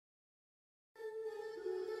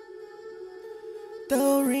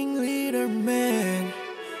The ringleader man.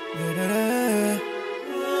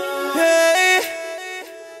 Hey,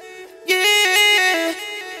 yeah.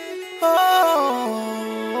 All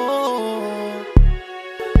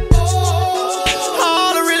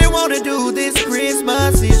I really wanna do this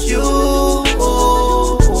Christmas is you.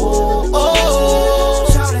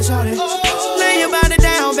 Shout it. Lay your body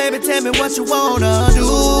down, baby. Tell me what you wanna do.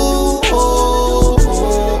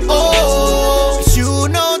 Cause you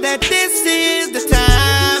know that this is the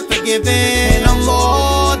time for giving, and I'm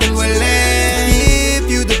more than willing to give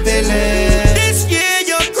you the feeling. This year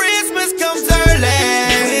your Christmas comes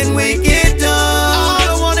early. When we get done, all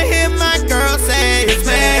I wanna hear my girl say is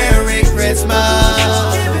Merry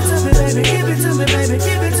Christmas. Give it to me, baby, give it to me, baby,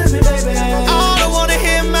 give it to me, baby. All I wanna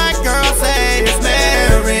hear my girl say is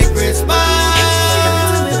Merry Christmas.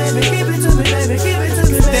 Give it to me, baby, give it to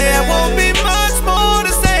me, baby. There won't be much more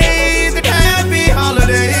to say than happy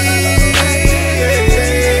holidays.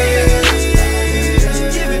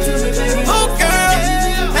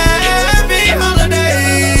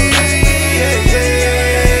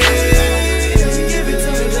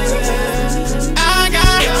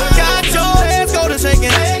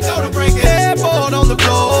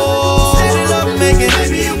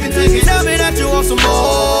 Some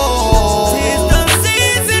more. Tis the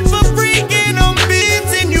season for freaking. I'm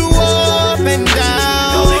beating you up and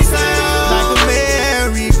down. Like a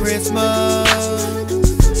Merry Christmas.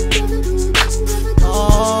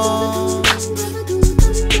 Oh,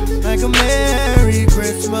 like a Merry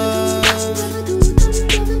Christmas.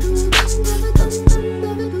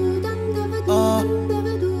 Oh.